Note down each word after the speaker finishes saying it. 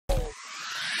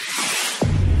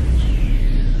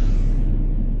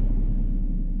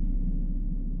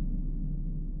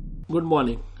Good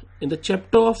morning. In the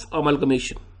chapter of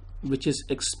amalgamation, which is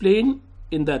explained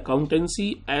in the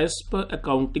accountancy as per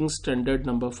accounting standard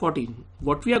number 14,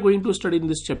 what we are going to study in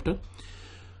this chapter,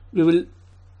 we will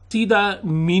see the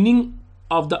meaning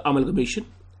of the amalgamation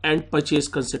and purchase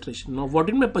consideration. Now, what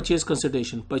is my purchase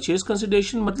consideration? Purchase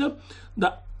consideration matlab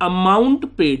the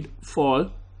amount paid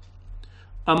for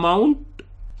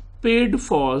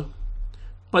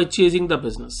purchasing the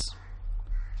business.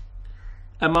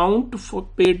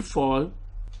 Paid for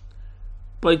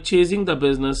purchasing the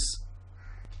business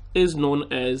is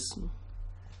known as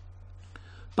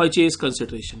purchase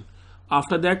consideration.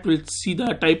 After that, we'll see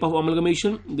the type of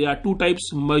amalgamation. There are two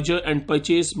types: merger and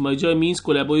purchase. Merger means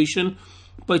collaboration,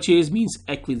 purchase means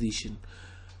acquisition.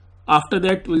 After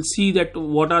that, we'll see that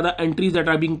what are the entries that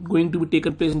are going to be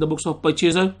taken place in the books of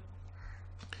purchaser.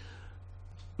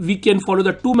 We can follow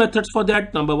the two methods for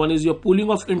that. Number one is your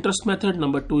pooling of interest method.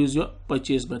 Number two is your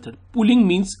purchase method. Pooling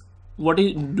means, what do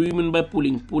you mean by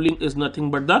pooling? Pooling is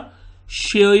nothing but the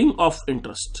sharing of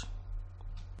interest.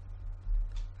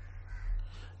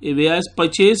 Whereas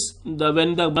purchase,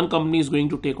 when the one company is going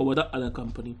to take over the other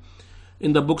company.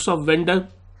 In the books of vendor,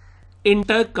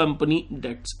 intercompany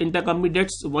debts. Intercompany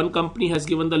debts, one company has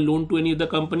given the loan to any other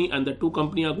company and the two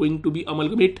companies are going to be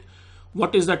amalgamate.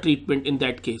 What is the treatment in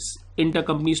that case?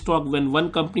 Intercompany stock, when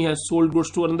one company has sold goods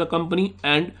to another company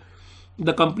and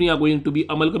the company are going to be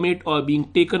amalgamate or being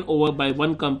taken over by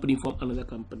one company from another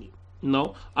company.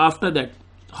 Now, after that,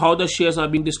 how the shares are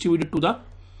being distributed to the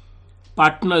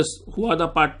partners. Who are the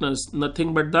partners?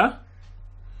 Nothing but the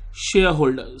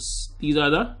shareholders. These are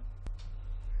the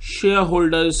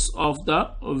shareholders of the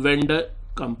vendor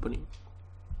company.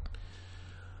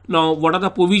 Now, what are the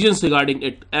provisions regarding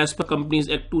it as per Companies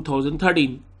Act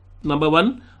 2013? Number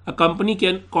one, a company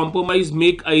can compromise,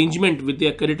 make arrangement with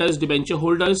their creditors, debenture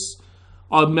holders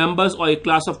or members or a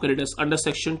class of creditors under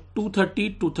section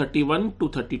 230, 231,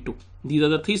 232. These are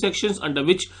the three sections under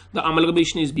which the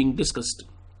amalgamation is being discussed.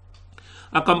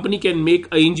 A company can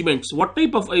make arrangements. What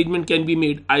type of arrangement can be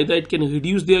made? Either it can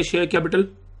reduce their share capital,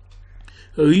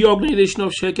 reorganization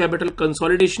of share capital,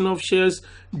 consolidation of shares,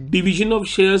 division of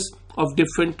shares of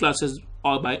different classes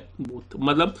और by both.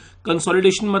 मतलब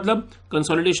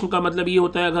consolidation का मतलब ये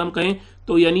होता है, अगर हम कहें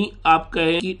तो यानी आप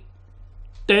कहें कि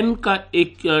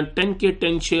 10 के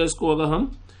 10 शेयर्स को अगर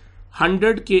हम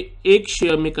 100 के एक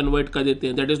शेयर में कन्वर्ट कर देते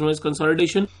हैं, that is known as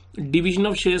consolidation. Division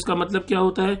of shares का मतलब क्या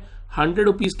होता है? 100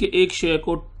 रुपीज के एक शेयर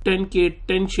को 10 के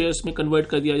 10 शेयर्स में कन्वर्ट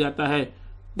कर दिया जाता है,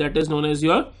 that is known as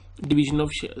your division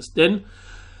of shares. Then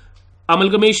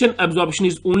amalgamation absorption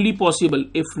is only possible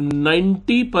if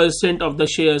 90% of the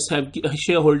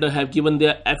shareholder have given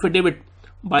their affidavit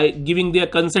by giving their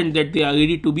consent that they are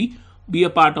ready to be a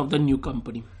part of the new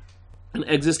company. An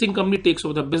existing company takes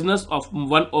over the business of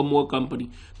one or more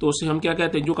company. तो उसे हम क्या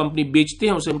कहते हैं? जो company बेचते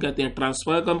हैं उसे हम कहते हैं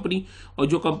ट्रांसफर कंपनी, और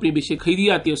जो कंपनी बेचे खरीदी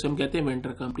आती है उसे हम कहते हैं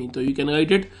वेंडर कंपनी. तो you can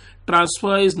write it,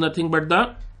 transfer is nothing but the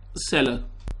seller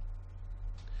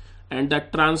and the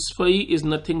transferee is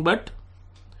nothing but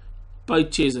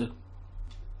purchaser.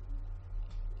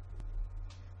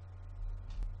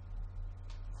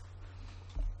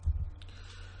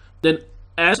 Then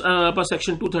as per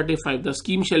section 235, the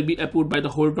scheme shall be approved by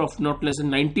the holder of not less than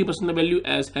 90% of value,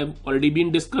 as have already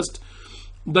been discussed.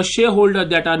 The shareholder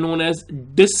that are known as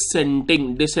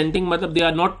dissenting matlab they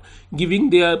are not giving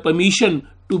their permission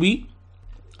to be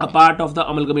a part of the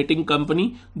amalgamating company,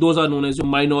 those are known as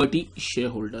minority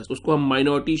shareholders. उसको हम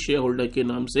minority shareholder के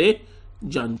नाम से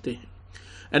जानते हैं.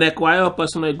 An acquirer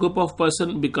person or a group of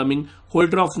person becoming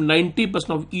holder of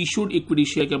 90% of issued equity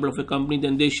share capital of a company,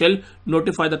 then they shall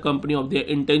notify the company of their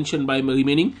intention by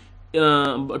remaining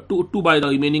to buy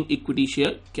the remaining equity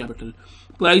share capital.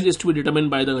 Price is to be determined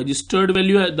by the registered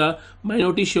value. The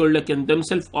minority shareholder can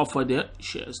themselves offer their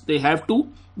shares. They have to,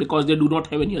 because they do not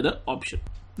have any other option.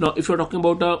 Now, if you're talking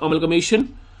about amalgamation,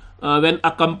 when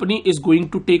a company is going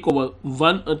to take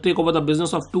over the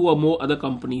business of two or more other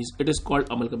companies, it is called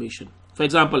amalgamation. For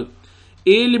example,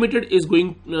 A Limited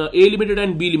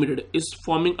and B Limited is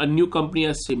forming a new company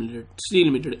as C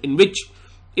Limited, in which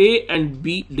A and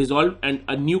B dissolve and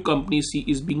a new company C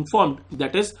is being formed.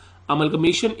 That is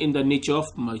amalgamation in the nature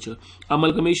of merger.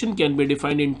 Amalgamation can be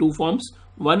defined in two forms: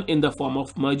 one in the form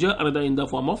of merger, another in the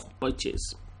form of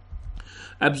purchase.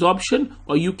 Absorption,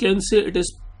 or you can say it is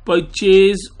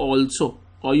purchase also,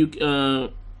 or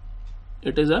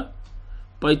it is a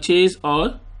purchase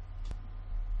or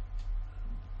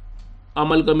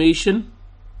amalgamation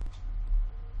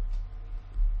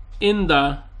in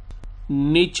the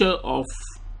nature of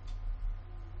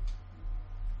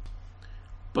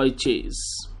purchase.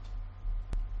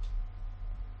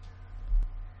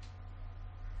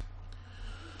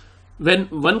 when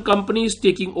one company is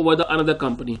taking over the another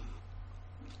company.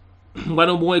 One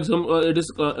or more example, it is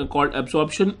called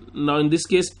absorption. Now in this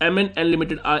case, M and N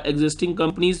Limited are existing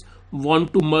companies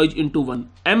want to merge into one.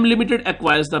 M Limited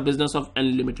acquires the business of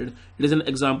N Limited. It is an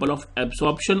example of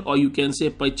absorption, or you can say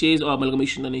purchase or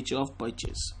amalgamation, the nature of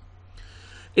purchase.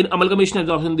 In amalgamation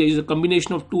absorption, there is a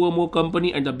combination of two or more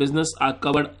company and the business are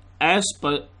covered as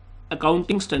per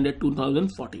accounting standard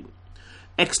 2014.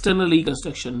 External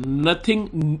reconstruction,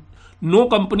 nothing, no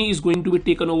company is going to be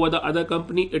taken over the other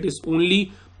company. It is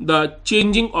only the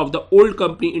changing of the old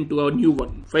company into a new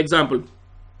one. For example,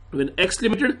 when X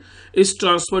Limited is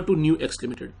transferred to new X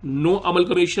Limited, no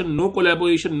amalgamation, no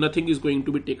collaboration, nothing is going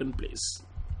to be taken place.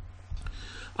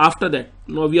 After that,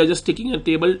 now we are just taking a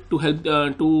table to help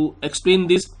to explain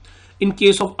this. In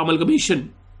case of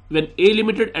amalgamation, when A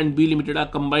Limited and B Limited are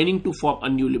combining to form a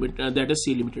new limited, that is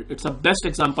C Limited. It's a best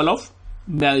example of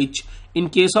marriage. In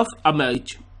case of a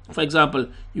marriage, for example,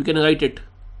 you can write it.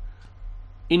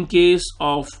 In case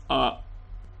of a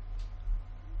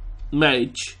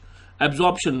marriage,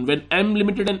 absorption, when M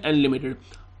Limited and N Limited,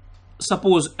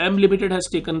 suppose M Limited has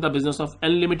taken the business of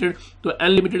N Limited, so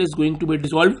N Limited is going to be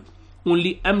dissolved,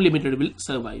 only M Limited will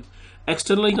survive.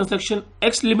 External reconstruction,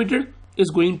 X Limited is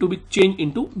going to be changed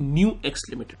into new X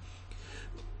Limited.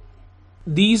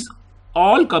 These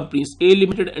all companies, A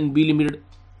Limited and B Limited,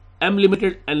 M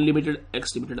Limited, N Limited,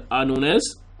 X Limited, are known as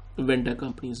vendor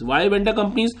companies. Why vendor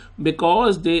companies?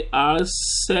 Because they are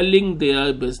selling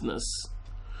their business.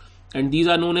 And these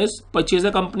are known as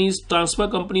purchaser companies, transfer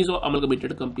companies, or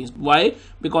amalgamated companies. Why?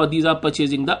 Because these are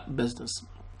purchasing the business.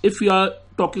 If we are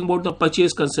talking about the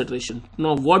purchase consideration,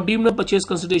 now what do you mean purchase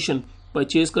consideration?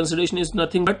 Purchase consideration is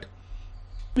nothing but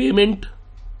payment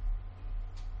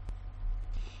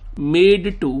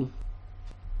made to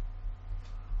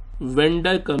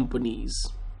vendor companies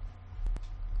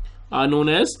are known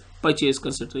as purchase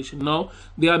consideration. Now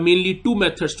there are mainly two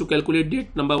methods to calculate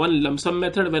it. Number one, lump sum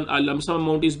method, when a lump sum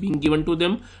amount is being given to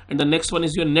them, and the next one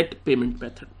is your net payment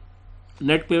method.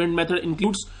 Net payment method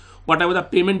includes whatever the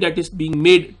payment that is being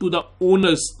made to the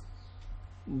owners.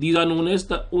 These are known as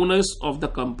the owners of the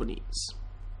companies,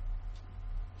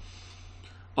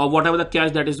 or whatever the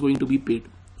cash that is going to be paid.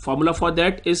 Formula for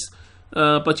that is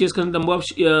purchase number of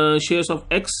shares of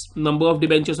X, number of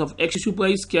debentures of X issue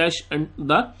price, cash, and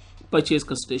the purchase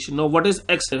consideration. Now what is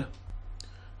X here?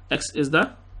 X is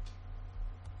the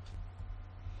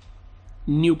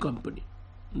new company.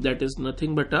 That is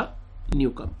nothing but a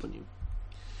new company.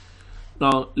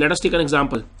 Now let us take an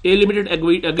example. A Limited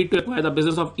agreed to acquire the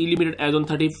business of E Limited as on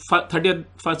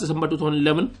 31st December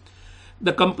 2011.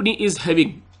 The company is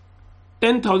having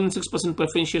 10,006%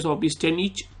 preference shares of rupees 10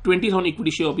 each, 20,000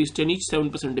 equity share of rupees 10 each,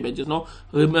 7% debentures. Now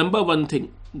remember one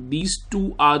thing, these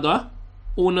two are the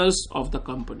owners of the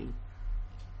company,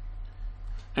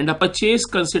 and a purchase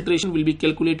consideration will be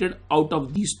calculated out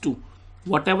of these two.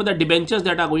 Whatever the debentures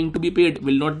that are going to be paid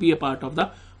will not be a part of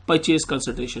the purchase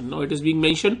consideration. Now it is being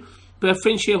mentioned,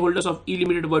 preference shareholders of E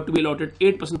Limited were to be allotted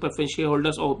 8% preference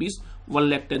shareholders of rupees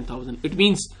 1,10,000. It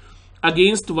means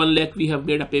against 1 lakh we have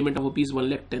made a payment of rupees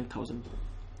 1,10,000.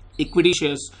 Equity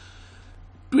shares,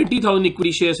 20,000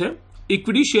 equity shares hai.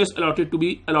 Equity shares allotted to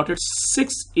be allotted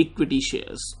 6 equity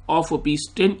shares of rupees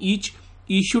 10 each,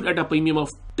 issued at a premium of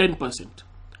 10%,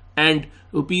 and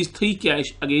rupees 3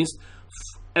 cash against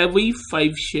every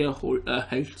 5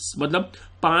 shareholders. मतलब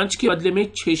 5 के बदले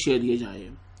में 6 share दिए जाए,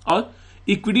 और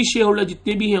equity share holder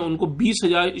जितने भी हैं उनको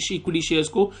 20,000 इक्विटी शेयर्स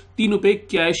को 3 रुपए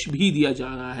कैश भी दिया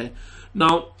जा रहा है.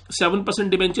 Now 7%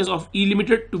 debentures of E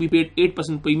Limited to be paid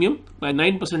 8% premium by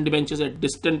 9% debentures at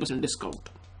this 10% discount.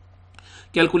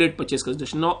 Calculate purchase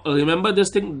consideration. Now remember this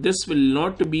thing, this will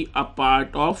not be a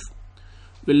part of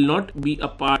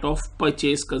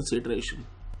purchase consideration,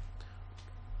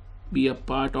 be a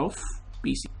part of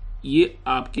PC. ये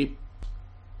आपके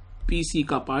PC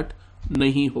का part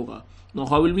नहीं होगा. Now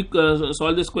how will we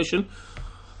solve this question?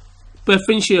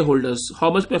 Preference shareholders,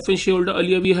 how much preference shareholder?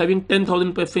 Earlier we are having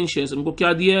 10,000 preference shares. उनको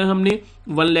क्या दिया है हमने?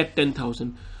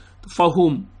 1,10,000. For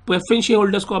whom? Preference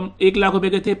shareholders को हम 1 लाख रुपए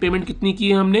के थे, पेमेंट कितनी की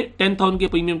है हमने? 10,000 के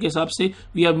प्रीमियम के हिसाब से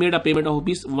we have made a payment of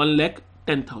rupees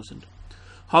 1,10,000.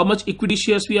 How much equity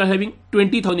shares we are having?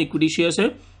 20,000 equity shares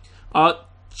है, और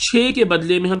 6 के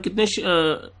बदले में हम कितने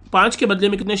 5 के बदले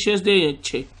में कितने शेयर्स दे हैं?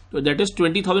 6. So that is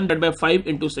 20,000 divided by 5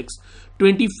 into 6.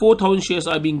 24,000 shares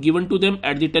are being given to them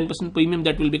at the 10% premium.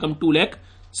 That will become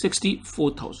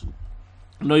 2,64,000.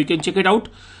 Now you can check it out.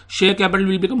 Share capital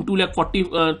will become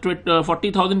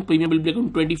 2,40,000. Premium will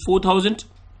become 24,000.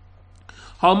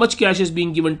 How much cash is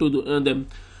being given to them?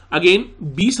 Again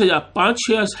 20,000. 5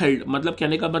 shares held. मतलब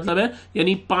कहने का मतलब है,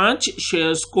 यानी 5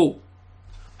 shares को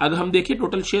अगर हम देखें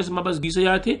टोटल शेयर्स हमारे पास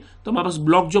 20,000 थे, तो हमारे पास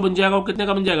ब्लॉक जो बन जाएगा वो कितने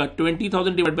का बन जाएगा,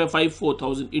 20,000 divide by 5,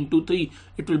 4,000 into 3,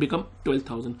 it will become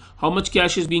 12,000. How much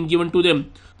cash is being given to them?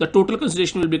 The total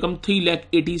consideration will become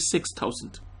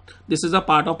 3,86,000. This is a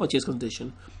part of purchase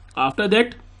consideration. After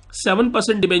that,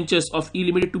 7% debentures of E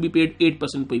Limited to be paid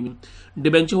 8% premium.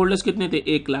 Debenture holders कितने थे,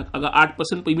 1 लाख. अगर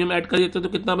 8% premium add कर देते तो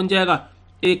कितना बन जाएगा,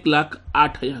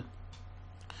 1,08,000.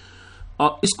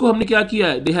 और इसको हमने क्या किया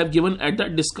है, they have given at the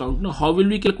discount. Now how will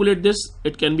we calculate this?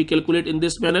 It can be calculate in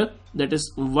this manner, that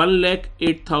is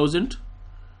 1,08,000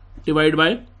 divide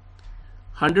by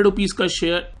 100 rupees का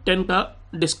शेयर, 10 का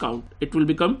discount. It will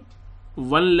become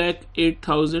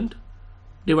 1,08,000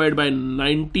 divided by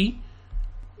 90,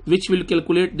 which will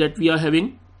calculate that we are having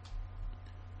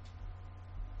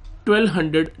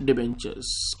 1,200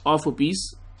 debentures of rupees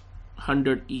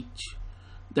 100 each.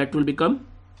 That will become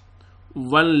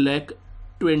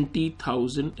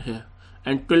 1,20,000 here,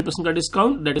 and 12% का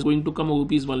discount, that is going to come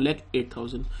rupees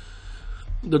 1,08,000.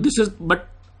 So this is, but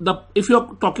if you are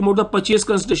talking about the purchase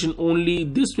consideration only,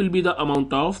 this will be the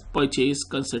amount of purchase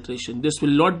consideration. This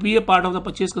will not be a part of the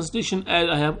purchase consideration, as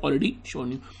I have already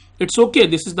shown you. It's okay,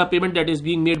 this is the payment that is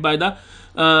being made by the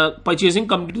purchasing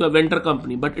company to the vendor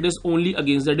company, but it is only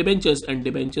against the debentures, and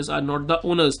debentures are not the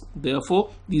owners. Therefore,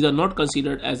 these are not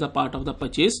considered as a part of the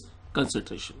purchase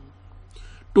consideration.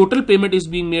 Total payment is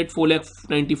being made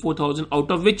 4,94,000,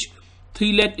 out of which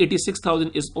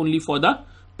 3,86,000 is only for the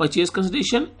purchase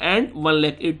consideration, and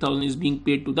 1,08,000 is being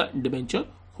paid to the debenture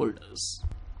holders.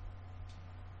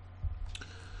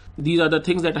 These are the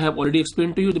things that I have already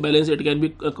explained to you. The balance it can be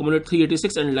accumulated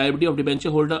 386, and liability of debenture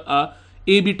holder are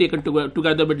A be taken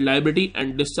together with liability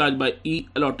and discharged by E,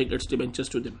 allotting its debentures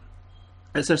to them.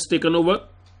 Assets taken over.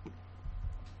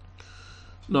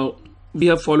 Now we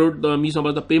have followed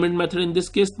the payment method. In this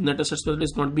case, net assets method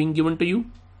is not being given to you.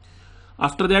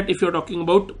 After that, if you are talking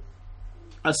about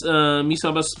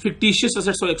fictitious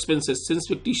assets or expenses, since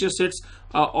fictitious assets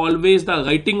are always the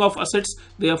writing of assets,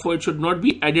 therefore it should not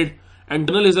be added, and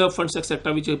general reserve funds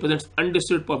etc., which represents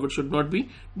undistributed profit, should not be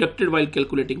deducted while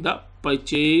calculating the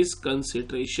purchase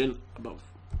consideration above.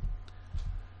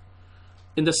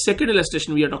 In the second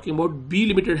illustration, we are talking about B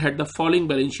Limited had the following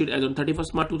balance sheet as on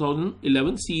 31st March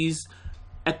 2011. C is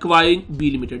acquiring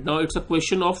B Limited. Now it's a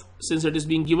question of, since it is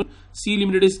being given C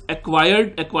Limited is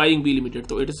acquiring B Limited,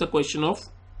 so it is a question of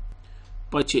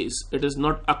purchase. It is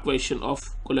not a question of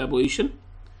collaboration.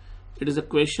 It is a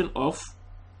question of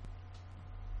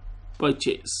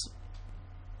purchase.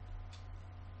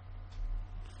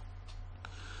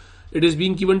 It is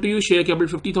being given to you. Share capital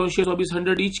 50,000 shares of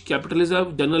 100 each. Capital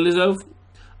reserve, general reserve,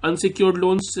 unsecured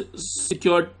loans,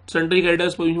 secured sundry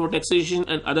creditors, provision for taxation,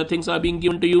 and other things are being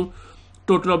given to you.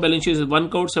 Total of balance sheet is 1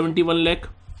 crore 71 lakh.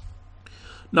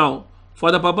 Now,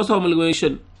 for the purpose of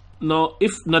amalgamation, now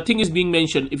if nothing is being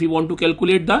mentioned, if you want to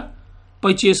calculate the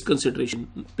purchase consideration,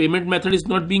 payment method is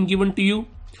not being given to you,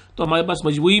 तो हमारे पास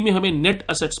मजबूरी में हमें net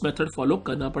assets method follow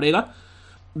करना पड़ेगा.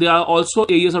 There are also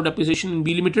areas of depreciation in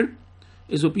B Limited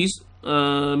is rupees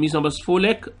 4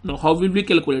 lakh. Now how will we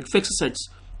calculate fixed assets?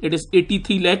 It is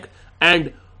 83 lakh,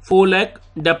 and 4 lakh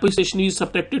depreciation is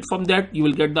subtracted from that, you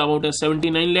will get the amount as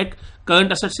 79 lakh.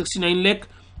 Current assets 69 lakh,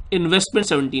 investment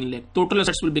 17 lakh. Total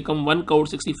assets will become 1 crore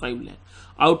 65 lakh.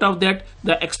 Out of that,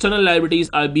 the external liabilities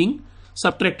are being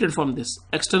subtracted from this.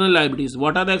 External liabilities,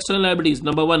 what are the external liabilities?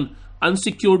 Number 1,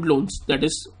 unsecured loans, that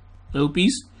is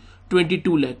rupees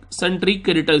 22 lakh. Sundry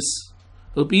creditors,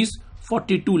 rupees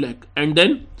 42 lakh. And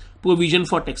then provision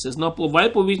for taxes. Now why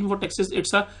provision for taxes?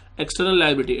 It's a external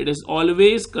liability. It is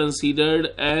always considered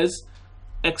as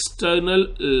external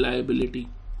liability.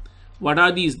 What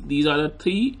are these? These are the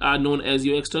three are known as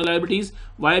your external liabilities.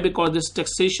 Why? Because this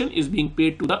taxation is being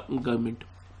paid to the government.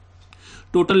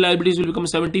 Total liabilities will become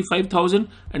 75,000,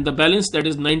 and the balance, that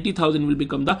is 90,000, will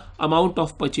become the amount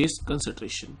of purchase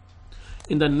consideration.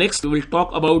 In the next, we will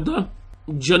talk about the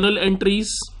journal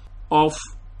entries of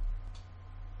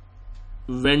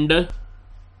vendor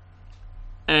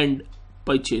and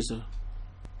purchaser.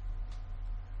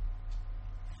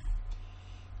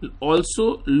 We'll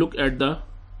also look at the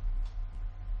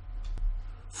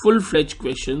full-fledged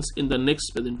questions in the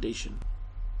next presentation.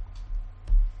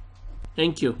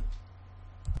 Thank you.